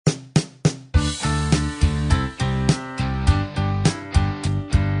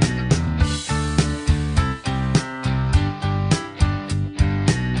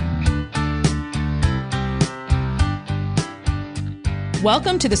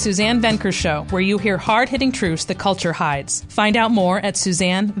Welcome to the Suzanne Venker Show, where you hear hard-hitting truths the culture hides. Find out more at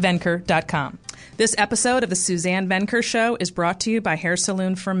SuzanneVenker.com. This episode of the Suzanne Venker Show is brought to you by Hair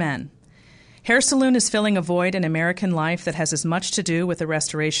Saloon for Men. Hair Saloon is filling a void in American life that has as much to do with the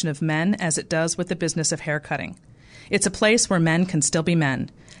restoration of men as it does with the business of hair cutting. It's a place where men can still be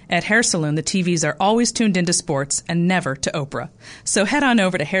men. At Hair Saloon, the TVs are always tuned into sports and never to Oprah. So head on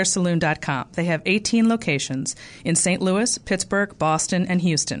over to hairsaloon.com. They have 18 locations in St. Louis, Pittsburgh, Boston, and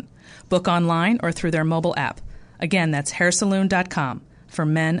Houston. Book online or through their mobile app. Again, that's hairsaloon.com for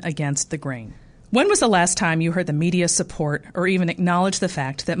men against the grain. When was the last time you heard the media support or even acknowledge the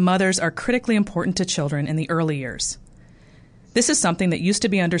fact that mothers are critically important to children in the early years? This is something that used to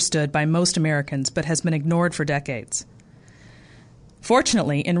be understood by most Americans but has been ignored for decades.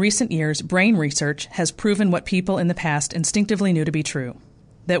 Fortunately, in recent years, brain research has proven what people in the past instinctively knew to be true,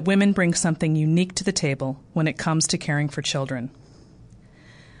 that women bring something unique to the table when it comes to caring for children.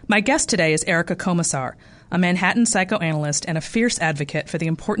 My guest today is Erica Komisar, a Manhattan psychoanalyst and a fierce advocate for the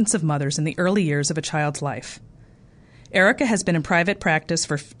importance of mothers in the early years of a child's life. Erica has been in private practice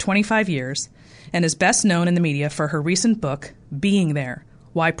for 25 years and is best known in the media for her recent book, Being There: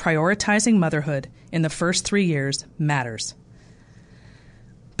 Why Prioritizing Motherhood in the First 3 Years Matters.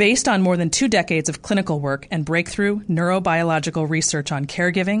 Based on more than 2 decades of clinical work and breakthrough neurobiological research on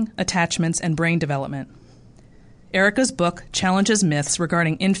caregiving, attachments, and brain development, Erica's book challenges myths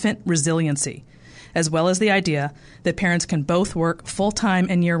regarding infant resiliency, as well as the idea that parents can both work full-time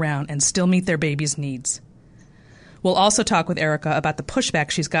and year-round and still meet their baby's needs. We'll also talk with Erica about the pushback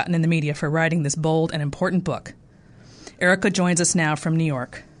she's gotten in the media for writing this bold and important book. Erica joins us now from New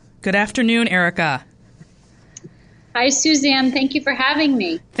York. Good afternoon, Erica. Hi, Suzanne. Thank you for having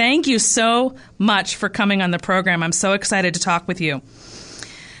me. Thank you so much for coming on the program. I'm so excited to talk with you.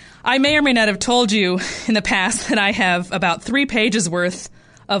 I may or may not have told you in the past that I have about 3 pages worth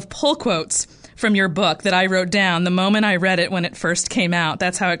of pull quotes from your book that I wrote down the moment I read it when it first came out.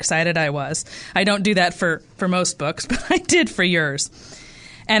 That's how excited I was. I don't do that for most books, but I did for yours.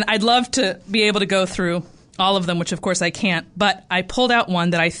 And I'd love to be able to go through all of them, which of course I can't, but I pulled out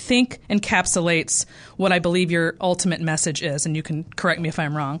one that I think encapsulates what I believe your ultimate message is, and you can correct me if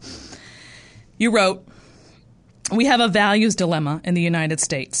I'm wrong. You wrote, "We have a values dilemma in the United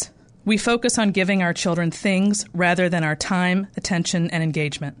States. We focus on giving our children things rather than our time, attention, and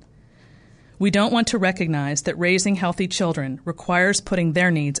engagement. We don't want to recognize that raising healthy children requires putting their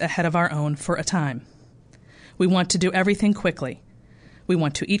needs ahead of our own for a time. We want to do everything quickly. We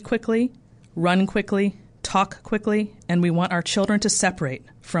want to eat quickly, run quickly, talk quickly, and we want our children to separate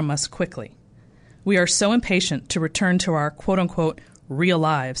from us quickly. We are so impatient to return to our quote-unquote real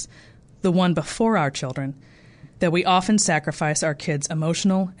lives, the one before our children, that we often sacrifice our kids'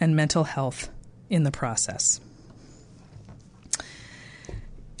 emotional and mental health in the process."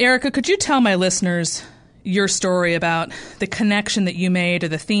 Erica, could you tell my listeners your story about the connection that you made or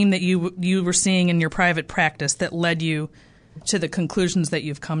the theme that you were seeing in your private practice that led you to the conclusions that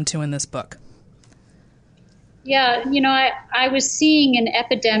you've come to in this book? Yeah, I was seeing an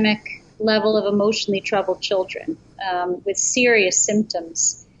epidemic level of emotionally troubled children with serious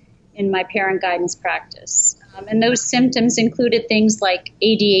symptoms in my parent guidance practice. And those symptoms included things like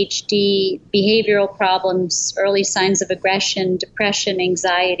ADHD, behavioral problems, early signs of aggression, depression,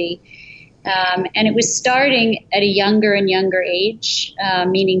 anxiety. And it was starting at a younger and younger age,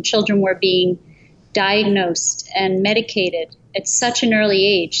 meaning children were being diagnosed and medicated at such an early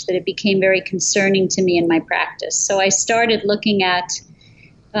age that it became very concerning to me in my practice. So I started looking at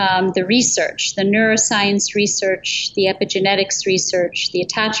the research, the neuroscience research, the epigenetics research, the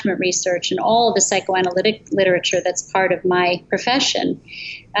attachment research, and all of the psychoanalytic literature that's part of my profession.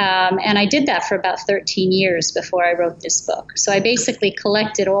 And I did that for about 13 years before I wrote this book. So I basically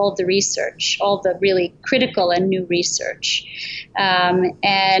collected all of the research, all the really critical and new research,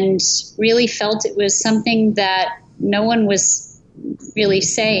 and really felt it was something that no one was really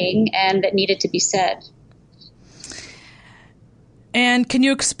saying and that needed to be said. And can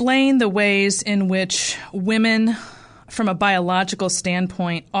you explain the ways in which women, from a biological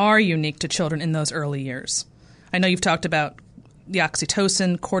standpoint, are unique to children in those early years? I know you've talked about the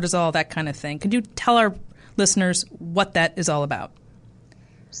oxytocin, cortisol, that kind of thing. Could you tell our listeners what that is all about?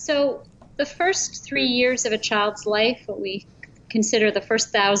 So the first 3 years of a child's life, what we consider the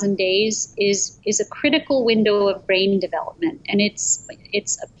first 1,000 days, is a critical window of brain development. And it's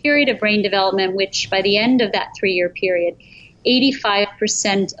a period of brain development which, by the end of that 3-year period,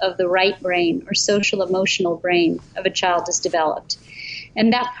 85% of the right brain or social emotional brain of a child is developed.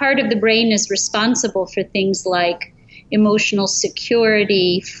 And that part of the brain is responsible for things like emotional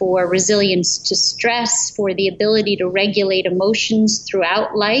security, for resilience to stress, for the ability to regulate emotions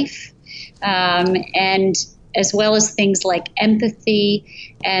throughout life, and as well as things like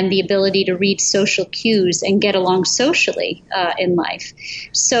empathy and the ability to read social cues and get along socially in life.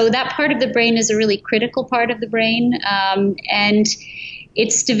 So that part of the brain is a really critical part of the brain, and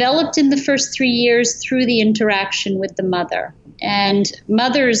it's developed in the first 3 years through the interaction with the mother. And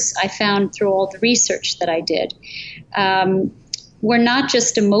mothers, I found through all the research that I did, were not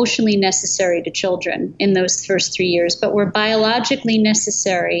just emotionally necessary to children in those first 3 years, but were biologically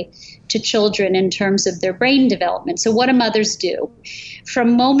necessary to children in terms of their brain development. So what do mothers do?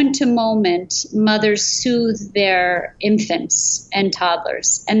 From moment to moment, mothers soothe their infants and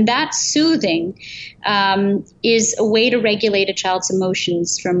toddlers. And that soothing is a way to regulate a child's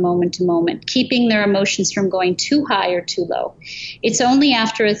emotions from moment to moment, keeping their emotions from going too high or too low. It's only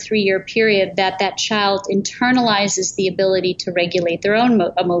after a 3-year period that that child internalizes the ability to regulate their own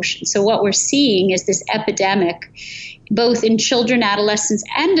emotions. So what we're seeing is this epidemic, both in children, adolescents,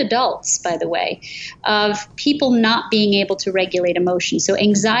 and adults, by the way, of people not being able to regulate emotions. So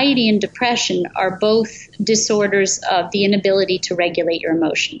anxiety and depression are both disorders of the inability to regulate your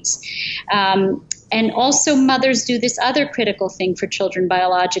emotions. And also mothers do this other critical thing for children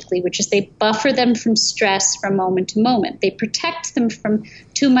biologically, which is they buffer them from stress from moment to moment. They protect them from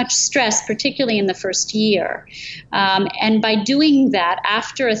too much stress, particularly in the first year. And by doing that,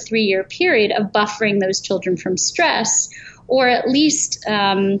 after a 3-year period of buffering those children from stress, or at least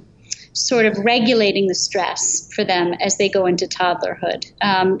sort of regulating the stress for them as they go into toddlerhood.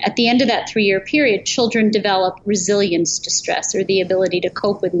 At the end of that 3-year period, children develop resilience to stress, or the ability to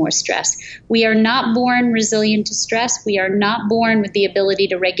cope with more stress. We are not born resilient to stress. We are not born with the ability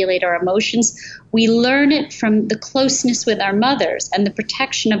to regulate our emotions. We learn it from the closeness with our mothers and the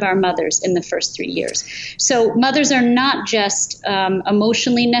protection of our mothers in the first 3 years. So mothers are not just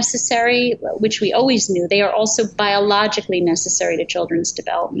emotionally necessary, which we always knew. They are also biologically necessary to children's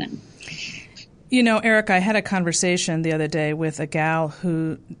development. You know, Eric, I had a conversation the other day with a gal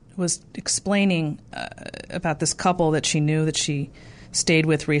who was explaining about this couple that she knew that she stayed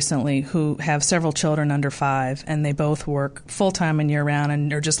with recently, who have several children under 5, and they both work full-time and year-round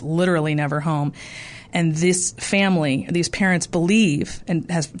and are just literally never home. And this family, these parents believe,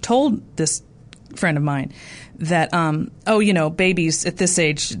 and has told this friend of mine, that, babies at this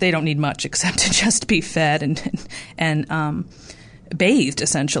age, they don't need much except to just be fed and bathed,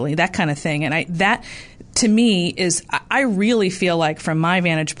 essentially, that kind of thing. And that, to me, I really feel like, from my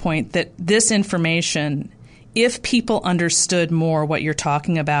vantage point, that this information, if people understood more what you're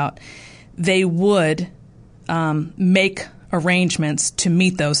talking about, they would make arrangements to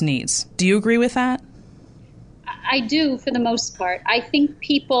meet those needs. Do you agree with that? I do, for the most part. I think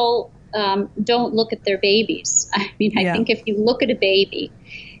people don't look at their babies. I mean, I think if you look at a baby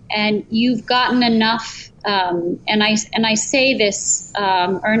and you've gotten enough, and I say this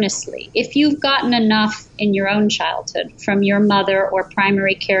earnestly, if you've gotten enough in your own childhood from your mother or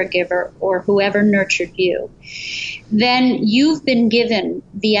primary caregiver or whoever nurtured you, then you've been given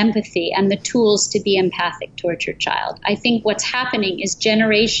the empathy and the tools to be empathic towards your child. I think what's happening is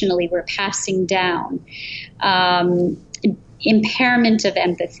generationally we're passing down impairment of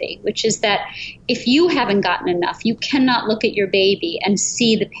empathy, which is that if you haven't gotten enough, you cannot look at your baby and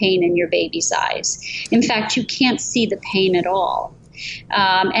see the pain in your baby's eyes. In fact, you can't see the pain at all.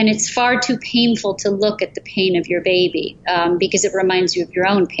 And it's far too painful to look at the pain of your baby because it reminds you of your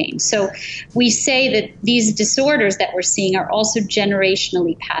own pain. So we say that these disorders that we're seeing are also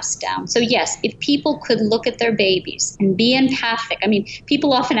generationally passed down. So yes, if people could look at their babies and be empathic, I mean,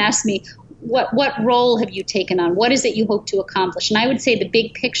 people often ask me, what role have you taken on? What is it you hope to accomplish? And I would say the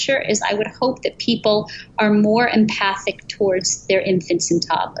big picture is I would hope that people are more empathic towards their infants and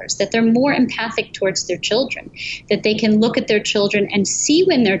toddlers, that they're more empathic towards their children, that they can look at their children and see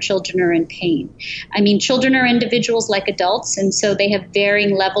when their children are in pain. I mean, children are individuals like adults, and so they have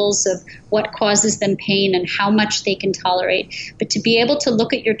varying levels of what causes them pain and how much they can tolerate. But to be able to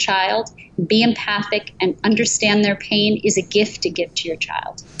look at your child, be empathic, and understand their pain is a gift to give to your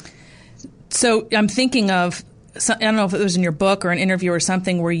child. So I'm thinking of, I don't know if it was in your book or an interview or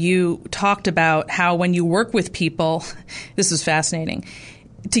something, where you talked about how when you work with people, this is fascinating,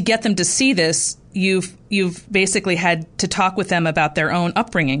 to get them to see this, you've basically had to talk with them about their own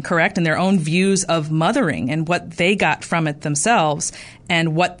upbringing, correct? And their own views of mothering and what they got from it themselves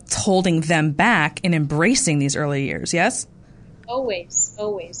and what's holding them back in embracing these early years, yes? Always,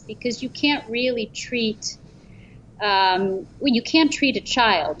 because you can't really treat well, you can't treat a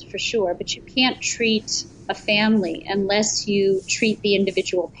child for sure, but you can't treat a family unless you treat the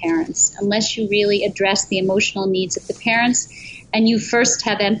individual parents, unless you really address the emotional needs of the parents, and you first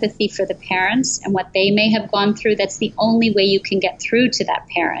have empathy for the parents and what they may have gone through. That's the only way you can get through to that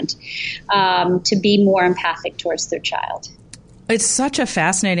parent, to be more empathic towards their child. It's such a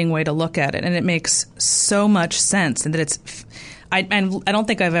fascinating way to look at it, and it makes so much sense. And that I don't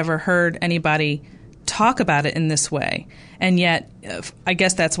think I've ever heard anybody talk about it in this way. And yet, I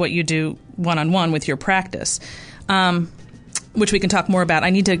guess that's what you do one-on-one with your practice, which we can talk more about.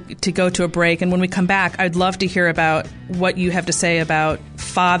 I need to go to a break. And when we come back, I'd love to hear about what you have to say about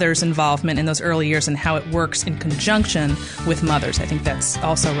fathers' involvement in those early years and how it works in conjunction with mothers. I think that's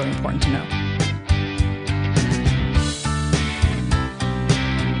also really important to know.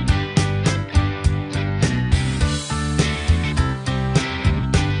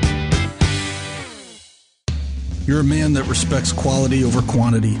 You're a man that respects quality over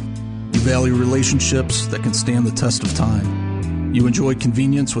quantity. You value relationships that can stand the test of time. You enjoy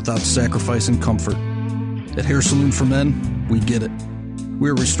convenience without sacrificing comfort. At Hair Saloon for Men, we get it. We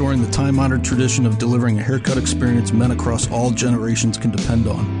are restoring the time-honored tradition of delivering a haircut experience men across all generations can depend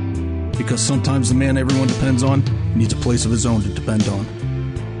on. Because sometimes the man everyone depends on needs a place of his own to depend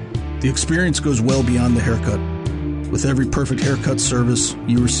on. The experience goes well beyond the haircut. With every perfect haircut service,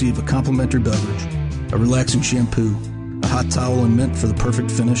 you receive a complimentary beverage, a relaxing shampoo, a hot towel and mint for the perfect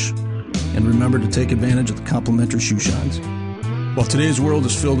finish, and remember to take advantage of the complimentary shoe shines. While today's world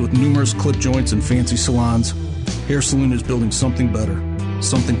is filled with numerous clip joints and fancy salons, Hair Saloon is building something better,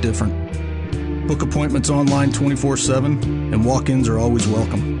 something different. Book appointments online 24/7, and walk-ins are always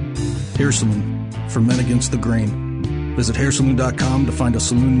welcome. Hair Saloon, for men against the grain. Visit hairsaloon.com to find a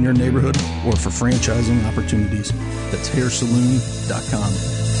saloon in your neighborhood or for franchising opportunities. That's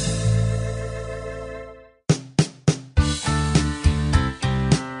hairsaloon.com.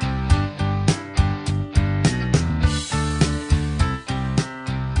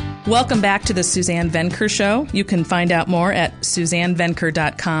 Welcome back to the Suzanne Venker Show. You can find out more at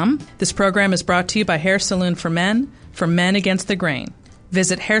SuzanneVenker.com. This program is brought to you by Hair Saloon for Men Against the Grain.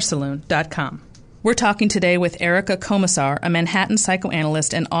 Visit hairsaloon.com. We're talking today with Erica Komisar, a Manhattan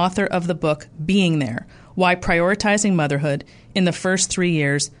psychoanalyst and author of the book Being There, Why Prioritizing Motherhood in the First 3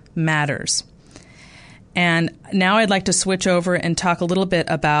 Years Matters. And now I'd like to switch over and talk a little bit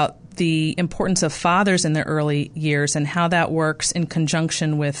about the importance of fathers in their early years and how that works in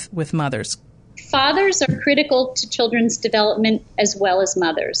conjunction with mothers. Fathers are critical to children's development as well as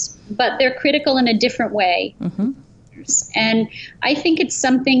mothers, but they're critical in a different way. Mm-hmm. And I think it's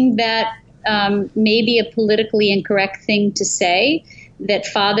something that may be a politically incorrect thing to say, that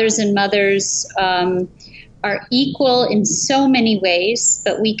fathers and mothers are equal in so many ways,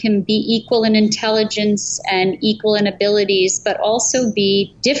 but we can be equal in intelligence and equal in abilities, but also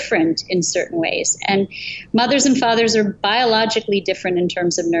be different in certain ways. And mothers and fathers are biologically different in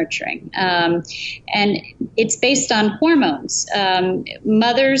terms of nurturing. And it's based on hormones.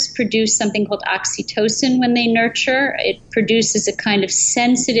 Mothers produce something called oxytocin when they nurture. It produces a kind of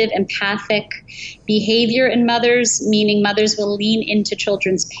sensitive, empathic behavior in mothers, meaning mothers will lean into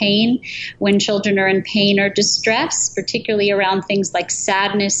children's pain when children are in pain or distress, particularly around things like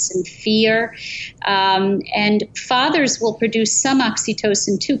sadness and fear. And fathers will produce some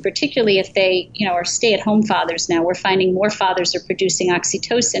oxytocin too, particularly if they, are stay-at-home fathers now. We're finding more fathers are producing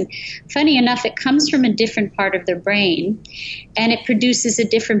oxytocin. Funny enough, it comes from a different part of their brain, and it produces a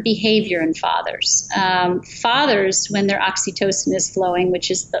different behavior in fathers. Fathers, when their oxytocin is flowing, which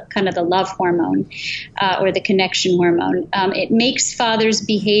is kind of the love hormone or the connection hormone, it makes fathers'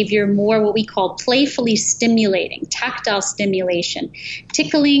 behavior more what we call playfully stimulating, tactile stimulation,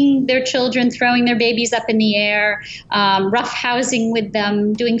 tickling their children, throwing their babies up in the air, roughhousing with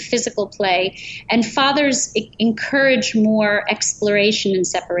them, doing physical play. And fathers encourage more exploration and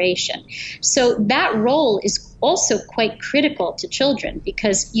separation. So that role is also quite critical to children,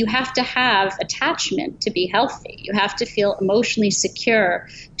 because you have to have attachment to be healthy. You have to feel emotionally secure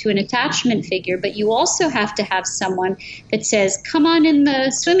to an attachment figure, but you also have to have someone that says, come on in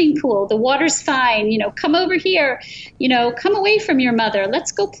the swimming pool, the water's fine, come over here, come away from your mother,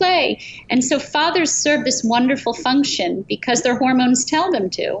 let's go play. And so fathers serve this wonderful function, because their hormones tell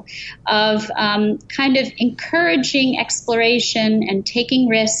them to, of kind of encouraging exploration and taking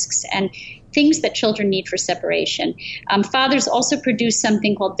risks and things that children need for separation. Fathers also produce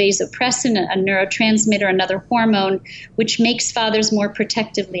something called vasopressin, a neurotransmitter, another hormone, which makes fathers more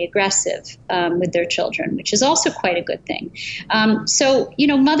protectively aggressive with their children, which is also quite a good thing. So,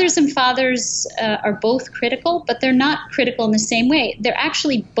 mothers and fathers are both critical, but they're not critical in the same way. They're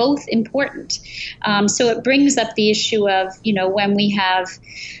actually both important. So it brings up the issue of, when we have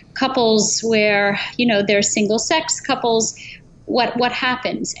couples where, they're single-sex couples, what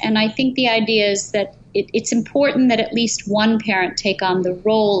happens? And I think the idea is that it's important that at least one parent take on the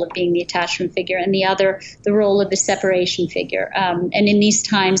role of being the attachment figure and the other the role of the separation figure. And in these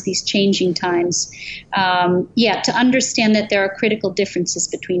times, these changing times, to understand that there are critical differences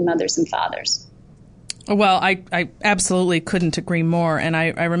between mothers and fathers. Well, I absolutely couldn't agree more. And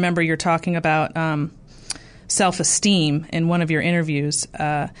I remember you're talking about self-esteem in one of your interviews.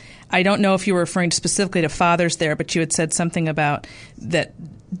 I don't know if you were referring specifically to fathers there, but you had said something about that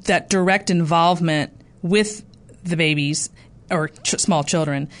direct involvement with the babies or small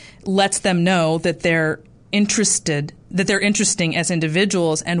children lets them know that they're interesting as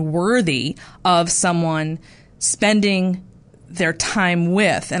individuals and worthy of someone spending their time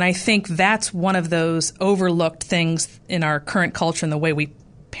with. And I think that's one of those overlooked things in our current culture and the way we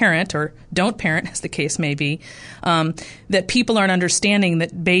parent or don't parent, as the case may be, that people aren't understanding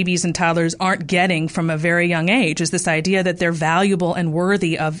that babies and toddlers aren't getting from a very young age, is this idea that they're valuable and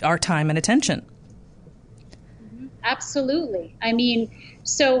worthy of our time and attention. Absolutely. I mean,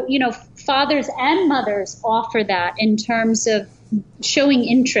 so, fathers and mothers offer that in terms of showing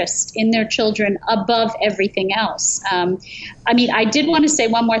interest in their children above everything else. I did want to say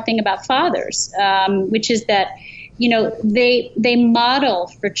one more thing about fathers, which is that they model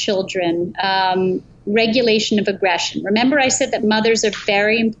for children regulation of aggression. Remember, I said that mothers are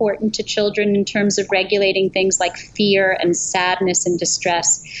very important to children in terms of regulating things like fear and sadness and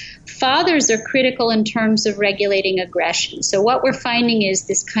distress. Fathers are critical in terms of regulating aggression. So what we're finding is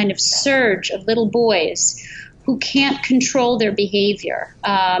this kind of surge of little boys who can't control their behavior,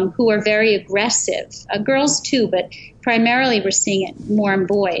 who are very aggressive. Girls too, but primarily we're seeing it more in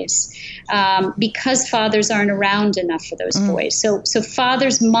boys because fathers aren't around enough for those boys. So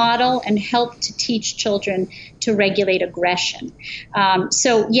fathers model and help to teach children to regulate aggression.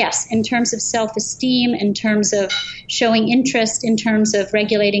 So yes, in terms of self-esteem, in terms of showing interest, in terms of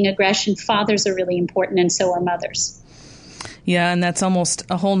regulating aggression, fathers are really important, and so are mothers. Yeah, and that's almost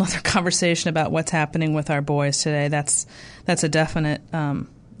a whole nother conversation about what's happening with our boys today. That's a definite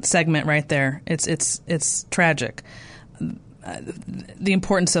segment right there. It's tragic. The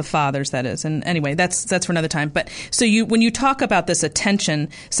importance of fathers, that is. And anyway, that's for another time. But so when you talk about this attention,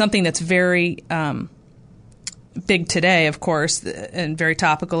 something that's very big today, of course, and very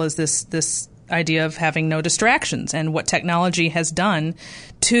topical, is this idea of having no distractions and what technology has done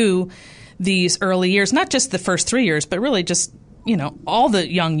to these early years, not just the first 3 years, but really just, all the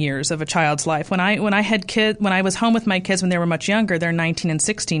young years of a child's life. When I was home with my kids when they were much younger, they're 19 and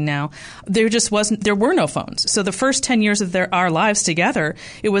 16 now, there were no phones. So the first 10 years of our lives together,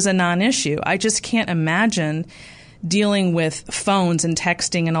 it was a non-issue. I just can't imagine dealing with phones and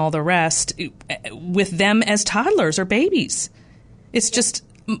texting and all the rest with them as toddlers or babies. It's just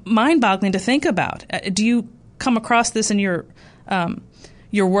mind-boggling to think about. Do you come across this in your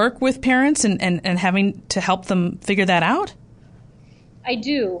work with parents and having to help them figure that out? I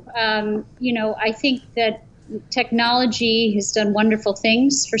do. I think that technology has done wonderful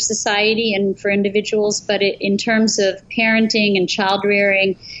things for society and for individuals, but in terms of parenting and child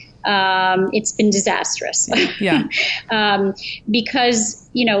rearing, it's been disastrous. Yeah. Because,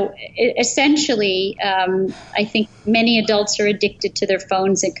 essentially, I think many adults are addicted to their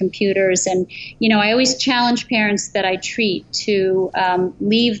phones and computers. And, I always challenge parents that I treat to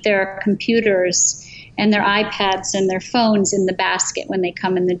leave their computers and their iPads and their phones in the basket when they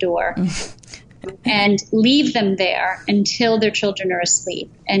come in the door. And leave them there until their children are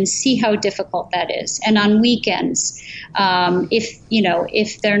asleep, and see how difficult that is. And on weekends,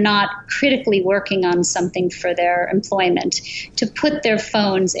 if they're not critically working on something for their employment, to put their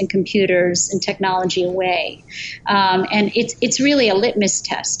phones and computers and technology away. And it's really a litmus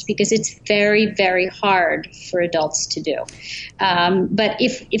test, because it's very, very hard for adults to do. But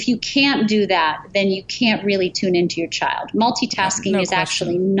if you can't do that, then you can't really tune into your child. Multitasking is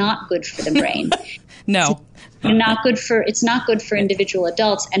actually not good for the brain. No. It's not good for individual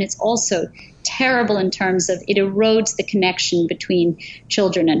adults, and it's also terrible in terms of it erodes the connection between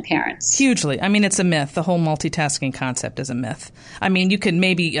children and parents. Hugely. I mean, it's a myth. The whole multitasking concept is a myth. I mean, you can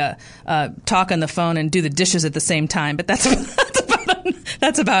maybe talk on the phone and do the dishes at the same time, but that's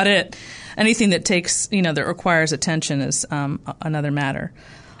about it. Anything that takes, that requires attention is another matter.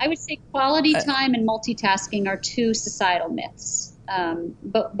 I would say quality time and multitasking are two societal myths,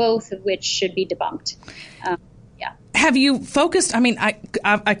 but both of which should be debunked. Have you focused? I mean,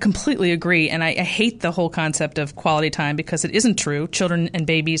 I completely agree, and I hate the whole concept of quality time because it isn't true. Children and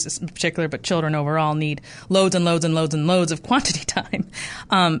babies in particular, but children overall need loads and loads and loads and loads of quantity time.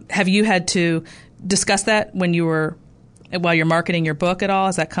 Have you had to discuss that while you're marketing your book at all?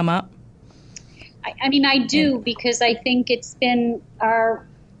 Has that come up? I mean, I do, because I think it's been our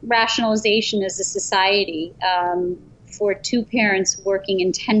rationalization as a society for two parents working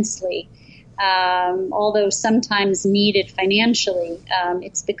intensely. Although sometimes needed financially,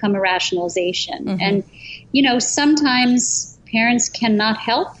 it's become a rationalization. Mm-hmm. And, sometimes parents cannot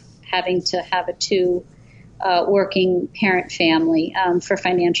help having to have a two working parent family for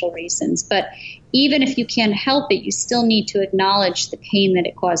financial reasons. But even if you can't help it, you still need to acknowledge the pain that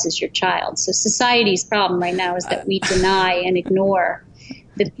it causes your child. So society's problem right now is that we deny and ignore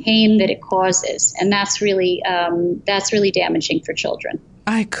the pain that it causes. And that's really damaging for children.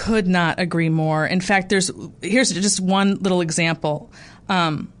 I could not agree more. In fact, here's just one little example.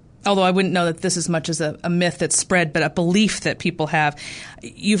 Although I wouldn't know that this as much as a myth that's spread, but a belief that people have.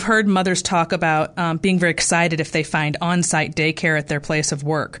 You've heard mothers talk about being very excited if they find on-site daycare at their place of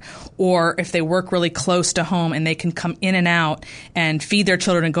work, or if they work really close to home and they can come in and out and feed their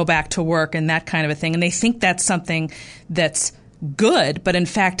children and go back to work and that kind of a thing. And they think that's something that's good, but in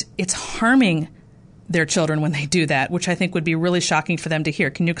fact, it's harming their children when they do that, which I think would be really shocking for them to hear.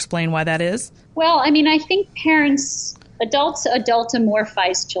 Can you explain why that is? Well, I mean, I think adults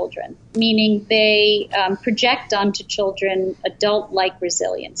adultomorphize children, meaning they project onto children adult-like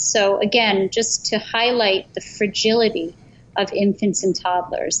resilience. So again, just to highlight the fragility of infants and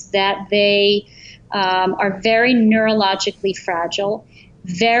toddlers, that they are very neurologically fragile,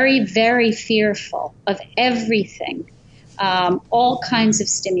 very, very fearful of everything. All kinds of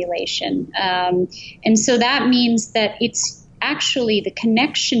stimulation. And so that means that it's actually the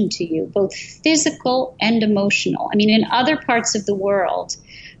connection to you, both physical and emotional. I mean, in other parts of the world,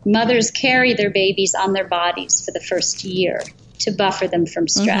 mothers carry their babies on their bodies for the first year to buffer them from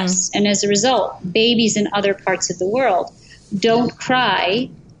stress. Mm-hmm. And as a result, babies in other parts of the world don't cry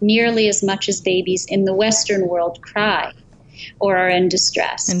nearly as much as babies in the Western world cry or are in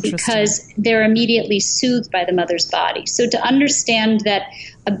distress, because they're immediately soothed by the mother's body. So to understand that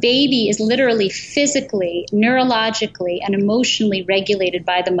a baby is literally physically, neurologically, and emotionally regulated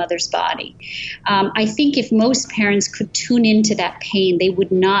by the mother's body. I think if most parents could tune into that pain, they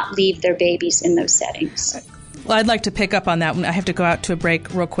would not leave their babies in those settings. Well, I'd like to pick up on that. I have to go out to a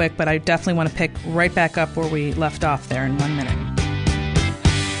break real quick, but I definitely want to pick right back up where we left off there in 1 minute.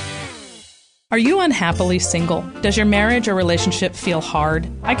 Are you unhappily single? Does your marriage or relationship feel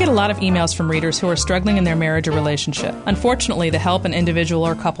hard? I get a lot of emails from readers who are struggling in their marriage or relationship. Unfortunately, the help an individual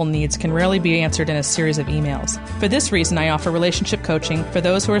or couple needs can rarely be answered in a series of emails. For this reason, I offer relationship coaching for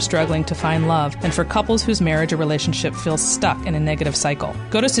those who are struggling to find love and for couples whose marriage or relationship feels stuck in a negative cycle.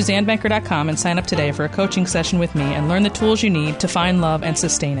 Go to SuzanneVenker.com and sign up today for a coaching session with me and learn the tools you need to find love and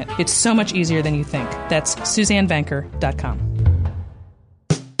sustain it. It's so much easier than you think. That's SuzanneVenker.com.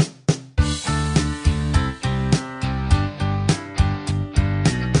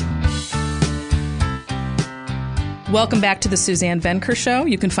 Welcome back to the Suzanne Venker Show.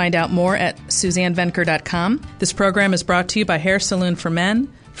 You can find out more at SuzanneVenker.com. This program is brought to you by Hair Saloon for Men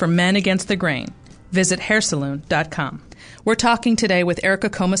Against the Grain. Visit hairsaloon.com. We're talking today with Erica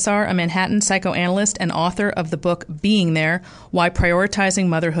Komisar, a Manhattan psychoanalyst and author of the book Being There, Why Prioritizing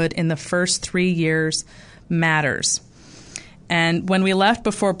Motherhood in the First 3 Years Matters. And when we left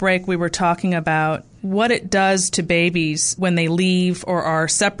before break, we were talking about what it does to babies when they leave or are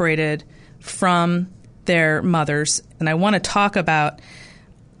separated from their mothers, and I want to talk about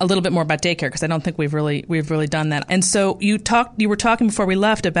a little bit more about daycare because I don't think we've really done that. And so you were talking before we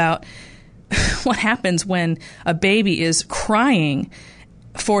left about what happens when a baby is crying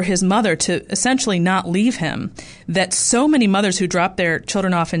for his mother to essentially not leave him. That so many mothers who drop their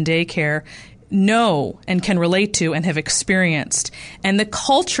children off in daycare know and can relate to and have experienced, and the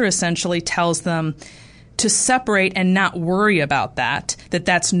culture essentially tells them to separate and not worry about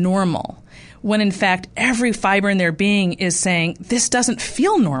that's normal. When in fact, every fiber in their being is saying, this doesn't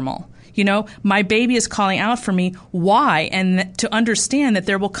feel normal. You know, my baby is calling out for me. Why? And to understand that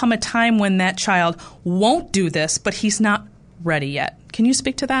there will come a time when that child won't do this, but he's not ready yet. Can you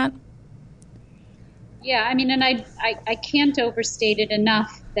speak to that? Yeah, I mean, and I can't overstate it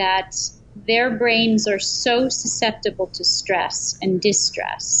enough that their brains are so susceptible to stress and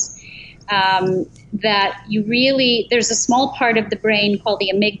distress that there's a small part of the brain called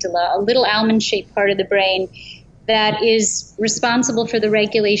the amygdala, a little almond-shaped part of the brain that is responsible for the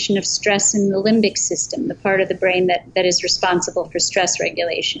regulation of stress in the limbic system, the part of the brain that is responsible for stress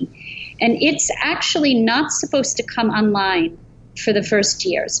regulation. And it's actually not supposed to come online for the first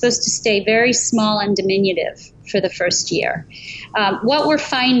year. It's supposed to stay very small and diminutive for the first year. What we're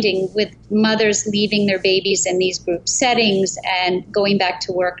finding with mothers leaving their babies in these group settings and going back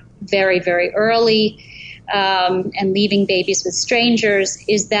to work very, very early, and leaving babies with strangers,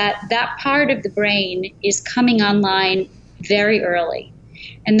 is that part of the brain is coming online very early.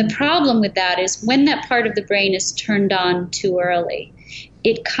 And the problem with that is when that part of the brain is turned on too early,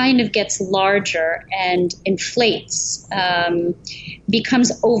 it kind of gets larger and inflates,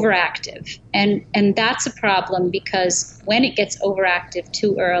 becomes overactive. And that's a problem because when it gets overactive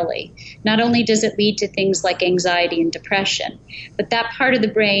too early, not only does it lead to things like anxiety and depression, but that part of the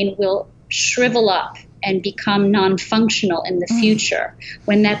brain will shrivel up and become non-functional in the future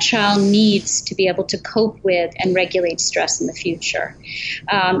when that child needs to be able to cope with and regulate stress in the future.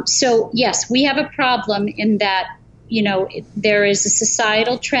 So yes, we have a problem in that, there is a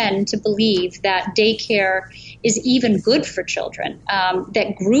societal trend to believe that daycare is even good for children,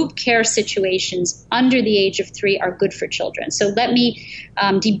 that group care situations under the age of 3 are good for children. So let me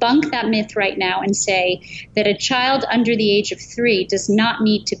debunk that myth right now and say that a child under the age of 3 does not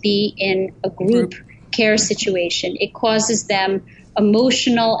need to be in a group care situation. It causes them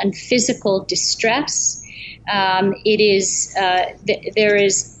emotional and physical distress. There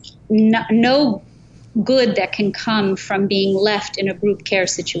is no good that can come from being left in a group care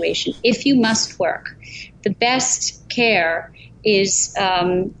situation. If you must work, the best care is,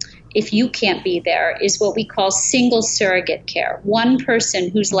 if you can't be there, is what we call single surrogate care. One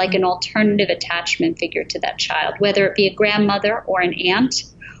person who's like an alternative attachment figure to that child, whether it be a grandmother or an aunt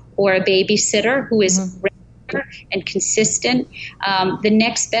or a babysitter who is regular and consistent. The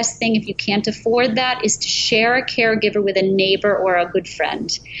next best thing, if you can't afford that, is to share a caregiver with a neighbor or a good friend,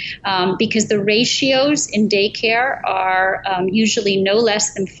 because the ratios in daycare are usually no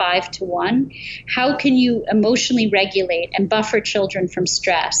less than 5-to-1. How can you emotionally regulate and buffer children from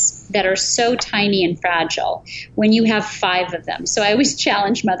stress that are so tiny and fragile when you have 5 of them? So I always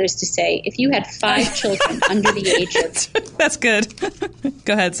challenge mothers to say, if you had 5 children under the age of... That's good.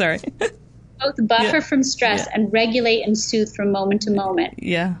 Go ahead, sorry. Both buffer from stress and regulate and soothe from moment to moment.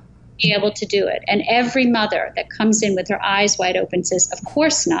 Yeah. Be able to do it. And every mother that comes in with her eyes wide open says, of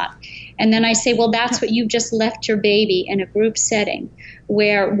course not. And then I say, well, that's what you've just left your baby in a group setting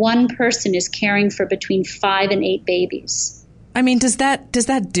where one person is caring for between 5 and 8 babies. I mean, does that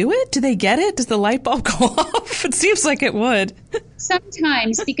do it? Do they get it? Does the light bulb go off? It seems like it would.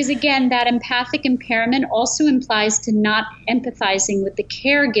 Sometimes, because again, that empathic impairment also implies to not empathizing with the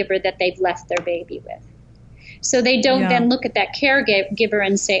caregiver that they've left their baby with. So they don't then look at that caregiver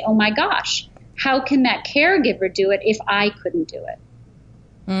and say, oh my gosh, how can that caregiver do it if I couldn't do it?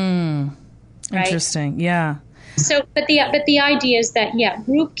 Right? Interesting. Yeah. So, but the idea is that,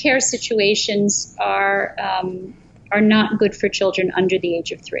 group care situations are not good for children under the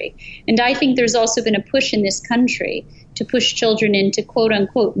age of 3. And I think there's also been a push in this country to push children into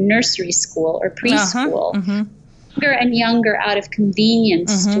quote-unquote nursery school or preschool, younger and younger out of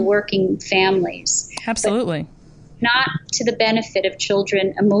convenience to working families. Absolutely. But not to the benefit of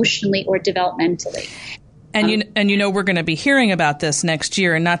children emotionally or developmentally. And we're going to be hearing about this next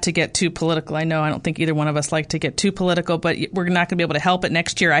year, and not to get too political. I don't think either one of us like to get too political, but we're not going to be able to help it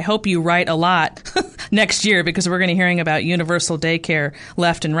next year. I hope you write a lot next year, because we're going to be hearing about universal daycare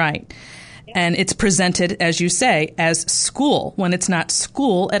left and right. And it's presented, as you say, as school when it's not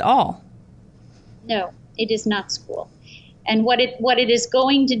school at all. No, it is not school. And what it is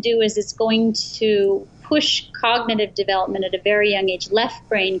going to do is it's going to push cognitive development at a very young age, left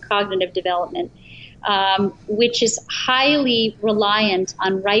brain cognitive development, which is highly reliant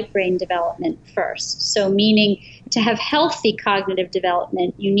on right brain development first. So meaning to have healthy cognitive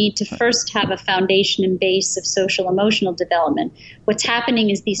development, you need to first have a foundation and base of social emotional development. What's happening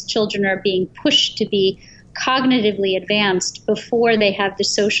is these children are being pushed to be cognitively advanced before they have the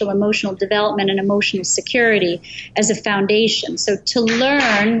social emotional development and emotional security as a foundation. So to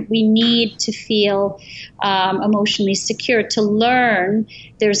learn, we need to feel emotionally secure. To learn,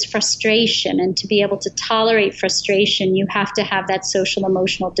 there's frustration, and to be able to tolerate frustration, you have to have that social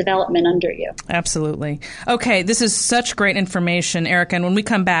emotional development under you. Absolutely. Okay, this is such great information, Erica, and when we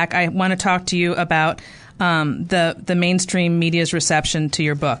come back, I want to talk to you about the mainstream media's reception to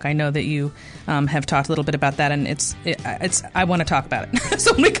your book. I know that you have talked a little bit about that, and it's I want to talk about it.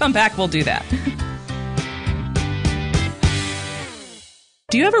 So when we come back, we'll do that.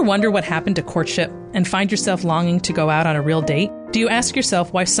 Do you ever wonder what happened to courtship and find yourself longing to go out on a real date? Do you ask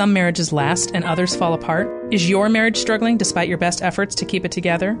yourself why some marriages last and others fall apart? Is your marriage struggling despite your best efforts to keep it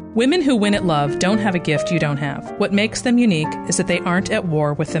together? Women who win at love don't have a gift you don't have. What makes them unique is that they aren't at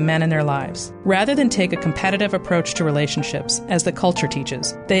war with the men in their lives. Rather than take a competitive approach to relationships, as the culture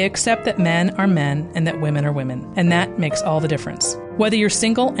teaches, they accept that men are men and that women are women. And that makes all the difference. Whether you're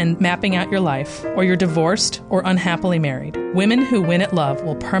single and mapping out your life, or you're divorced or unhappily married, women who win at love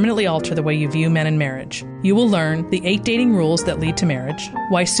will permanently alter the way you view men in marriage. You will learn the 8 dating rules that lead to marriage,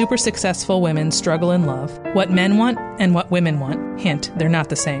 why super successful women struggle in love, what men want and what women want. Hint, they're not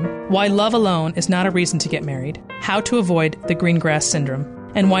the same. Why love alone is not a reason to get married, how to avoid the green grass syndrome,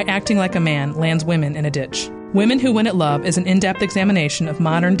 and why acting like a man lands women in a ditch. Women Who Win at Love is an in-depth examination of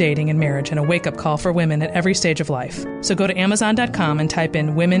modern dating and marriage and a wake-up call for women at every stage of life. So go to Amazon.com and type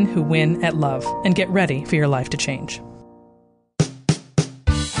in Women Who Win at Love and get ready for your life to change.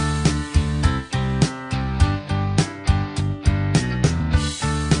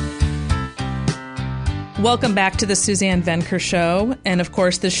 Welcome back to the Suzanne Venker Show. And of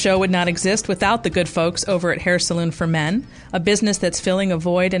course, this show would not exist without the good folks over at Hair Saloon for Men, a business that's filling a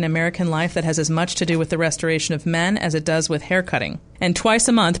void in American life that has as much to do with the restoration of men as it does with hair cutting. And twice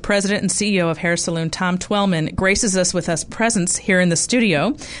a month, President and CEO of Hair Saloon, Tom Twellman, graces us with his presence here in the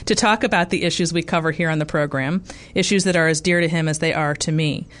studio to talk about the issues we cover here on the program, issues that are as dear to him as they are to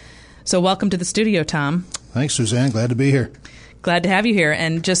me. So welcome to the studio, Tom. Thanks, Suzanne. Glad to be here. Glad to have you here.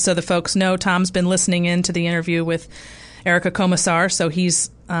 And just so the folks know, Tom's been listening in to the interview with Erica Komisar, so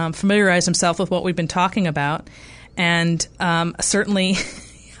he's familiarized himself with what we've been talking about. And certainly,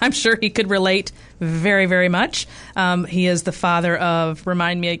 I'm sure he could relate very, very much. He is the father of,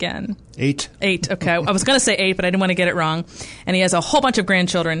 remind me again. 8. 8, okay. I was going to say 8, but I didn't want to get it wrong. And he has a whole bunch of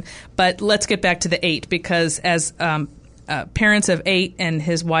grandchildren. But let's get back to the 8, because as parents of 8, and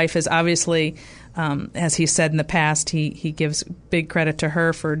his wife is obviously... as he said in the past, he gives big credit to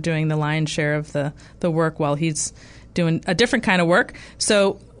her for doing the lion's share of the work while he's doing a different kind of work.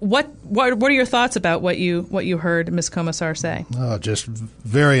 So what are your thoughts about what you heard Ms. Komisar say? Oh, just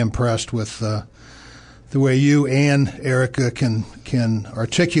very impressed with the way you and Erica can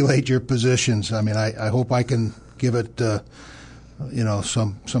articulate your positions. I mean, I hope I can give it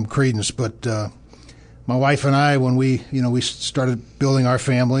some credence. But my wife and I, when we started building our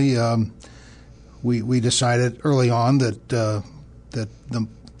family. We decided early on that the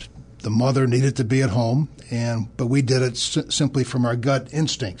mother needed to be at home, but we did it simply from our gut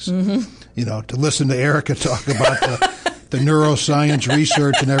instincts. Mm-hmm. To listen to Erica talk about the neuroscience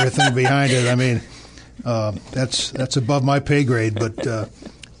research and everything behind it. I mean, that's above my pay grade, but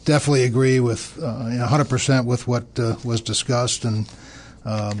definitely agree with 100% with what was discussed. And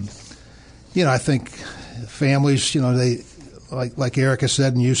I think families, they. Like Erica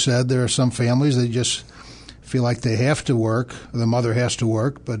said and you said, there are some families that just feel like they have to work, the mother has to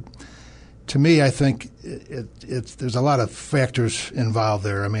work. But to me, I think there's a lot of factors involved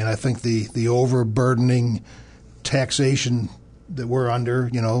there. I mean, I think the overburdening taxation that we're under,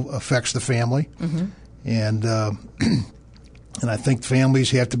 affects the family. Mm-hmm. And I think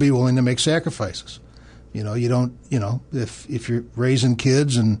families have to be willing to make sacrifices. You don't, if you're raising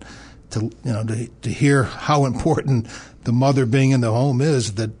kids and to hear how important the mother being in the home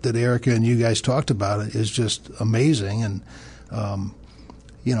is that Erica and you guys talked about it is just amazing. And,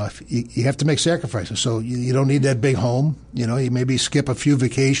 if you have to make sacrifices. So you don't need that big home. You maybe skip a few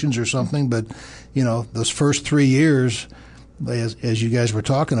vacations or something. But, those first 3 years, as you guys were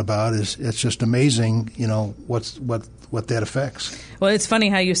talking about, it's just amazing, what that affects. Well, it's funny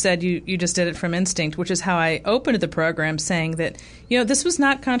how you said you just did it from instinct, which is how I opened the program, saying that, this was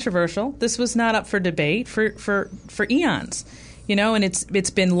not controversial. This was not up for debate for eons, and it's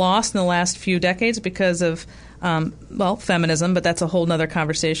been lost in the last few decades because of, feminism, but that's a whole nother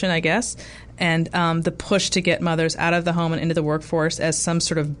conversation, I guess, and the push to get mothers out of the home and into the workforce as some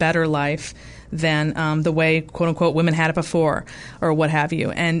sort of better life than the way, quote unquote, women had it before, or what have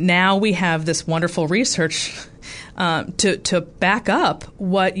you. And now we have this wonderful research to back up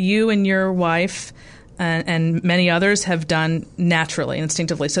what you and your wife and many others have done naturally and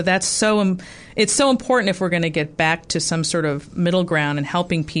instinctively. So it's so important if we're going to get back to some sort of middle ground and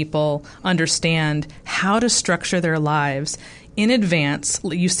helping people understand how to structure their lives in advance.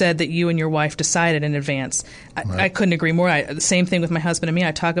 You said that you and your wife decided in advance. Right. I couldn't agree more. The same thing with my husband and me.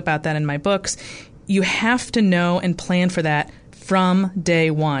 I talk about that in my books. You have to know and plan for that from day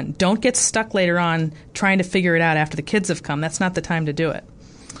one. Don't get stuck later on trying to figure it out after the kids have come. That's not the time to do it.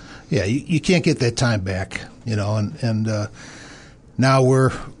 Yeah, you can't get that time back, and now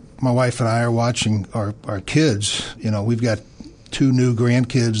my wife and I are watching our kids. We've got 2 new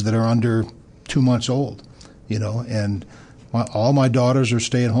grandkids that are under 2 months old, and all my daughters are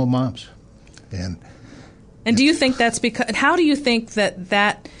stay-at-home moms. And do you think that's because? How do you think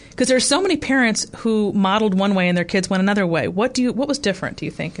that? Because there's so many parents who modeled one way and their kids went another way. What was different? Do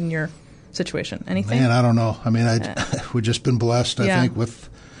you think in your situation? Anything? Man, I don't know. I mean, we've just been blessed. I think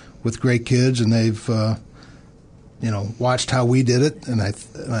with great kids, and they've watched how we did it, and I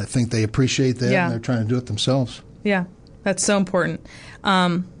think they appreciate that, and they're trying to do it themselves. Yeah, that's so important.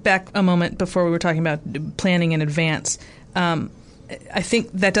 Back a moment before we were talking about planning in advance. I think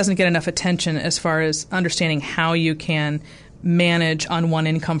that doesn't get enough attention as far as understanding how you can manage on one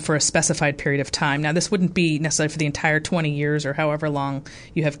income for a specified period of time. Now, this wouldn't be necessarily for the entire 20 years or however long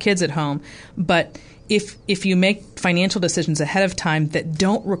you have kids at home, but if you make financial decisions ahead of time that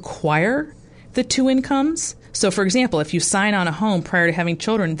don't require the 2 incomes. So, for example, if you sign on a home prior to having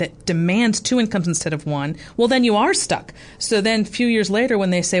children that demands 2 incomes instead of 1, well, then you are stuck. So then a few years later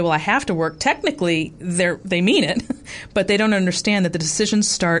when they say, well, I have to work, technically they mean it, but they don't understand that the decisions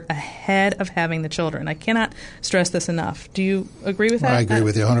start ahead of having the children. I cannot stress this enough. Do you agree with that? I agree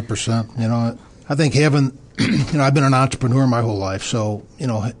with you 100%. I think having, I've been an entrepreneur my whole life, so,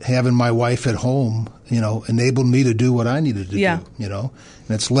 having my wife at home, enabled me to do what I needed to do, and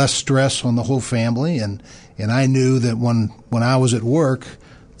it's less stress on the whole family, and I knew that when I was at work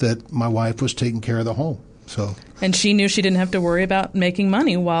that my wife was taking care of the home. So, and she knew she didn't have to worry about making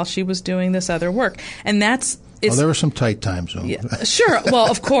money while she was doing this other work. And there were some tight times, though. Yeah, sure. Well,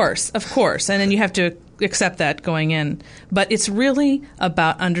 of course. And then you have to accept that going in. But it's really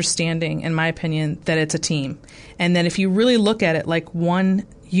about understanding, in my opinion, that it's a team. And that if you really look at it like one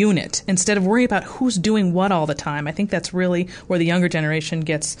unit instead of worrying about who's doing what all the time. I think that's really where the younger generation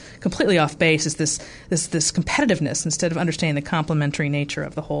gets completely off base, is this competitiveness instead of understanding the complementary nature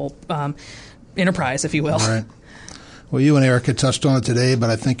of the whole enterprise, if you will. All right. Well, you and Erica touched on it today, but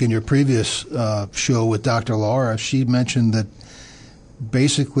I think in your previous show with Dr. Laura, she mentioned that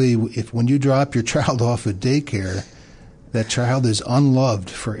basically when you drop your child off at daycare, that child is unloved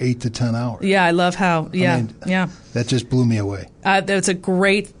for 8 to 10 hours. Yeah, I love how, that just blew me away. That's a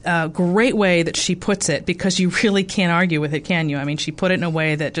great way that she puts it, because you really can't argue with it, can you? I mean, she put it in a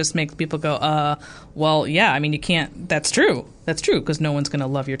way that just makes people go, well, yeah, I mean, you can't, that's true, because no one's going to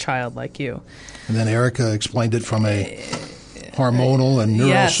love your child like you. And then Erica explained it from a hormonal and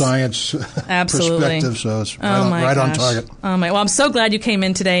neuroscience perspective, so it's right on target. Well, I'm so glad you came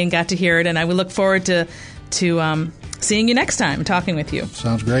in today and got to hear it, and I would look forward to seeing you next time, talking with you.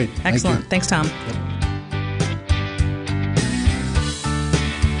 Sounds great. Excellent. Thanks, Tom. Yep.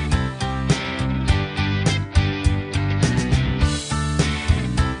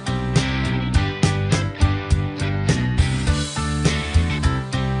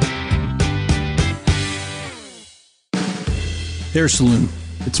 Hair Saloon.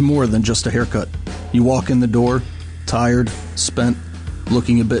 It's more than just a haircut. You walk in the door, tired, spent,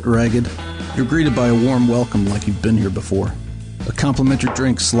 looking a bit ragged. You're greeted by a warm welcome like you've been here before. A complimentary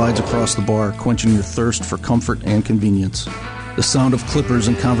drink slides across the bar, quenching your thirst for comfort and convenience. The sound of clippers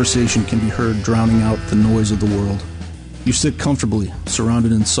and conversation can be heard, drowning out the noise of the world. You sit comfortably,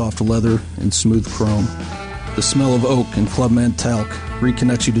 surrounded in soft leather and smooth chrome. The smell of oak and Clubman talc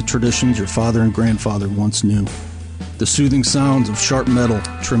reconnects you to traditions your father and grandfather once knew. The soothing sounds of sharp metal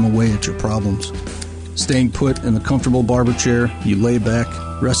trim away at your problems. Staying put in the comfortable barber chair, you lay back,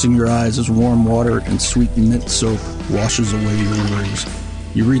 resting your eyes as warm water and sweet mint soap washes away your worries.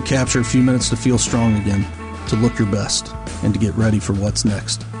 You recapture a few minutes to feel strong again, to look your best, and to get ready for what's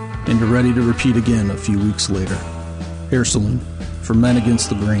next. And you're ready to repeat again a few weeks later. Hair Saloon, for men against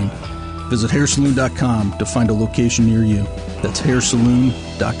the grain. Visit hairsaloon.com to find a location near you. That's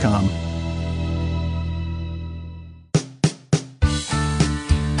hairsaloon.com.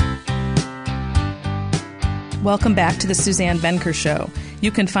 Welcome back to the Suzanne Venker Show.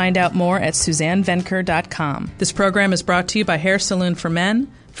 You can find out more at suzannevenker.com. This program is brought to you by Hair Saloon for Men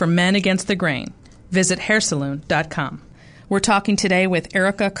against the grain. Visit hairsaloon.com. We're talking today with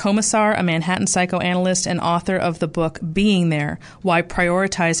Erica Komisar, a Manhattan psychoanalyst and author of the book Being There, Why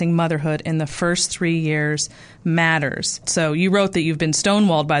Prioritizing Motherhood in the First 3 Years Matters. So you wrote that you've been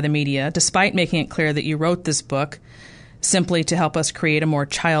stonewalled by the media, despite making it clear that you wrote this book simply to help us create a more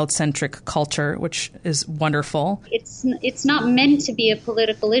child-centric culture, which is wonderful. It's not meant to be a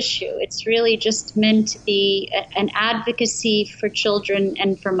political issue. It's really just meant to be an advocacy for children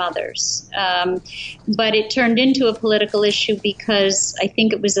and for mothers. But it turned into a political issue because I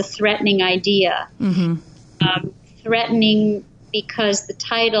think it was a threatening idea. Mm-hmm. Threatening because the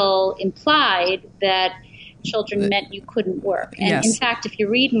title implied that children meant you couldn't work. And in fact, if you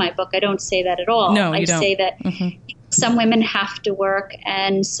read my book, I don't say that at all. No, you don't. I say that Some women have to work,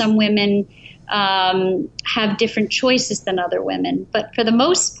 and some women have different choices than other women. But for the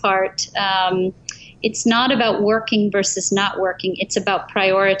most part, it's not about working versus not working. It's about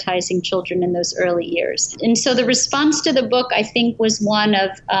prioritizing children in those early years. And so the response to the book, I think, was one of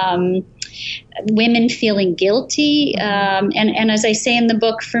women feeling guilty. And as I say in the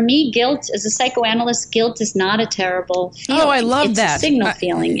book, for me, guilt, as a psychoanalyst, guilt is not a terrible feeling. Oh, I love that. It's a signal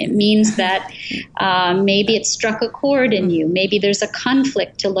feeling. It means that maybe it struck a chord in you. Maybe there's a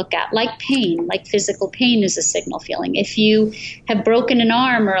conflict to look at, like pain, like physical pain is a signal feeling. If you have broken an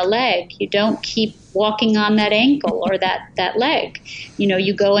arm or a leg, you don't keep walking on that ankle or that leg.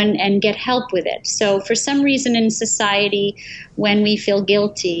 You go and get help with it. So for some reason in society, when we feel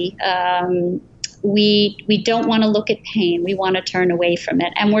guilty, we don't want to look at pain. We want to turn away from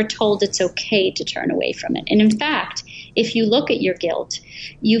it. And we're told it's okay to turn away from it. And in fact, if you look at your guilt,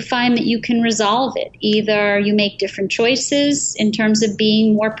 you find that you can resolve it. Either you make different choices in terms of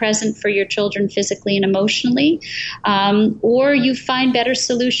being more present for your children physically and emotionally, or you find better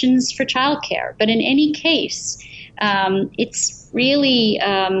solutions for childcare. But in any case, it's really,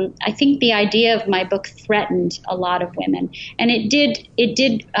 I think the idea of my book threatened a lot of women. And it did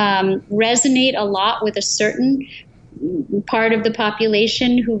resonate a lot with a certain part of the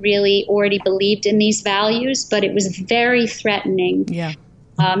population who really already believed in these values, but it was very threatening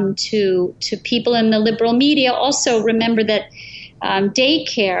to people in the liberal media. Also, remember that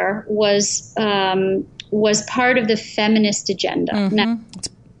daycare was part of the feminist agenda. Mm-hmm. Now,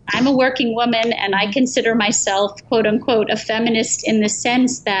 I'm a working woman, and I consider myself, quote unquote, a feminist in the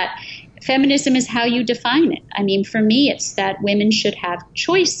sense that feminism is how you define it. I mean, for me, it's that women should have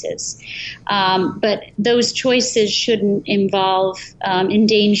choices, but those choices shouldn't involve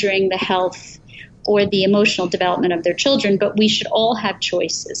endangering the health or the emotional development of their children, but we should all have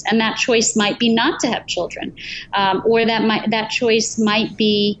choices. And that choice might be not to have children, or that choice might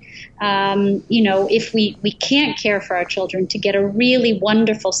be, if we can't care for our children, to get a really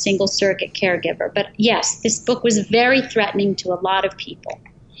wonderful single surrogate caregiver. But yes, this book was very threatening to a lot of people.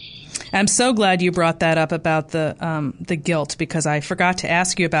 I'm so glad you brought that up about the guilt, because I forgot to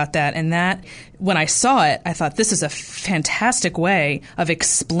ask you about that. And that, when I saw it, I thought this is a fantastic way of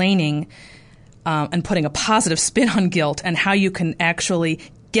explaining and putting a positive spin on guilt and how you can actually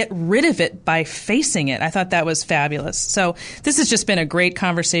get rid of it by facing it. I thought that was fabulous. So this has just been a great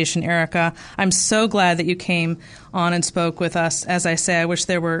conversation, Erica. I'm so glad that you came on and spoke with us. As I say, I wish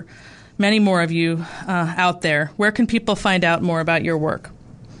there were many more of you out there. Where can people find out more about your work?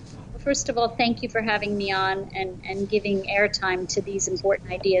 First of all, thank you for having me on and giving airtime to these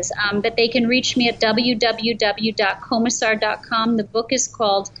important ideas. But they can reach me at www.komisar.com. The book is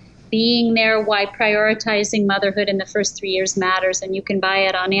called Being There, Why Prioritizing Motherhood in the First 3 Years Matters, and you can buy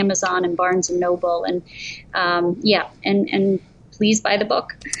it on Amazon and Barnes & Noble. And and please buy the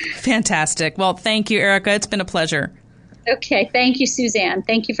book. Fantastic. Well, thank you, Erica. It's been a pleasure. Okay. Thank you, Suzanne.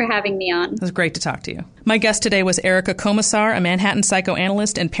 Thank you for having me on. It was great to talk to you. My guest today was Erica Komisar, a Manhattan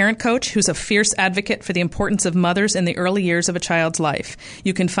psychoanalyst and parent coach who's a fierce advocate for the importance of mothers in the early years of a child's life.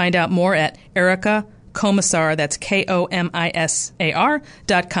 You can find out more at Komisar, that's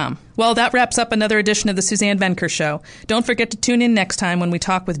KOMISAR.com. Well, that wraps up another edition of the Suzanne Venker Show. Don't forget to tune in next time when we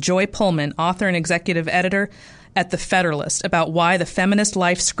talk with Joy Pullman, author and executive editor at The Federalist, about why the feminist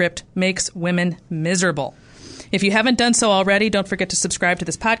life script makes women miserable. If you haven't done so already, don't forget to subscribe to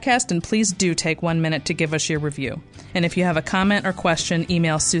this podcast, and please do take 1 minute to give us your review. And if you have a comment or question,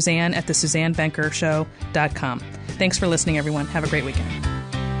 email Suzanne at thesuzannevenkershow.com. Thanks for listening, everyone. Have a great weekend.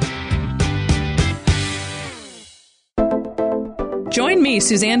 Join me,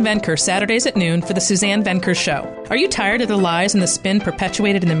 Suzanne Venker, Saturdays at noon for The Suzanne Venker Show. Are you tired of the lies and the spin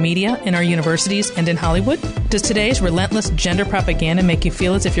perpetuated in the media, in our universities, and in Hollywood? Does today's relentless gender propaganda make you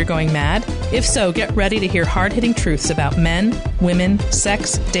feel as if you're going mad? If so, get ready to hear hard-hitting truths about men, women,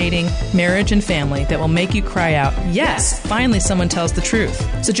 sex, dating, marriage, and family that will make you cry out, yes, finally someone tells the truth.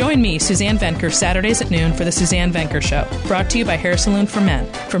 So join me, Suzanne Venker, Saturdays at noon for The Suzanne Venker Show. Brought to you by Hair Saloon for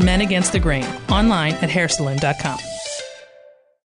Men against the grain. Online at hairsaloon.com.